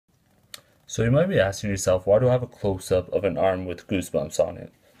So you might be asking yourself, why do I have a close-up of an arm with goosebumps on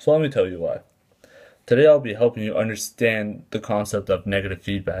it? So let me tell you why. Today I'll be helping you understand the concept of negative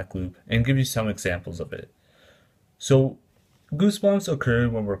feedback loop and give you some examples of it. So goosebumps occur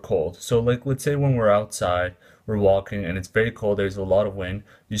when we're cold. So let's say when we're outside, we're walking and it's very cold, there's a lot of wind,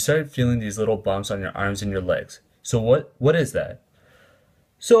 you start feeling these little bumps on your arms and your legs. So what is that?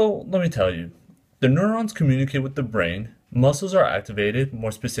 So let me tell you. The neurons communicate with the brain, muscles are activated,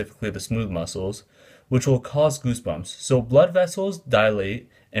 more specifically the smooth muscles, which will cause goosebumps. So blood vessels dilate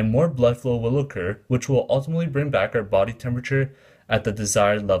and more blood flow will occur, which will ultimately bring back our body temperature at the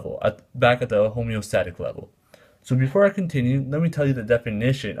desired level, back at the homeostatic level. So before I continue, let me tell you the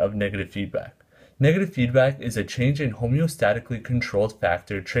definition of negative feedback. Negative feedback is a change in homeostatically controlled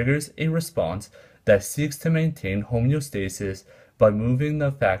factor triggers a response that seeks to maintain homeostasis by moving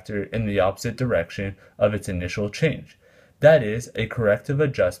the factor in the opposite direction of its initial change. That is, a corrective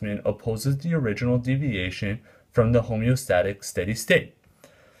adjustment opposes the original deviation from the homeostatic steady state.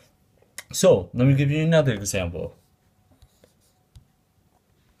 So, let me give you another example.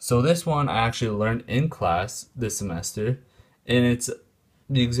 So this one I actually learned in class this semester, and it's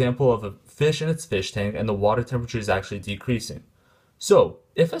the example of a fish in its fish tank and the water temperature is actually decreasing. So,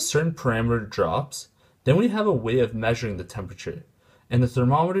 if a certain parameter drops, then we have a way of measuring the temperature. And the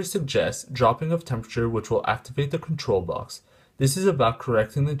thermometer suggests dropping of temperature, which will activate the control box. This is about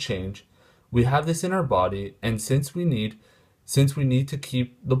correcting the change. We have this in our body, and since we need to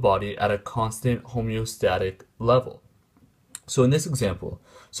keep the body at a constant homeostatic level. So in this example,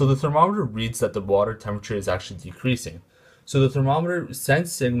 the thermometer reads that the water temperature is actually decreasing. So the thermometer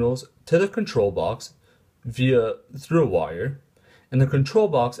sends signals to the control box through a wire, and the control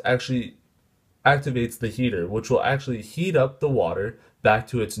box actually activates the heater, which will actually heat up the water back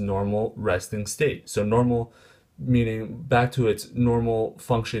to its normal resting state. So normal meaning back to its normal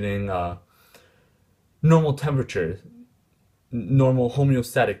functioning, normal temperature, normal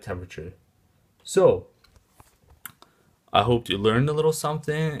homeostatic temperature. So I hope you learned a little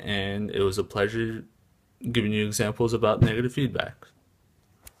something, and it was a pleasure giving you examples about negative feedback.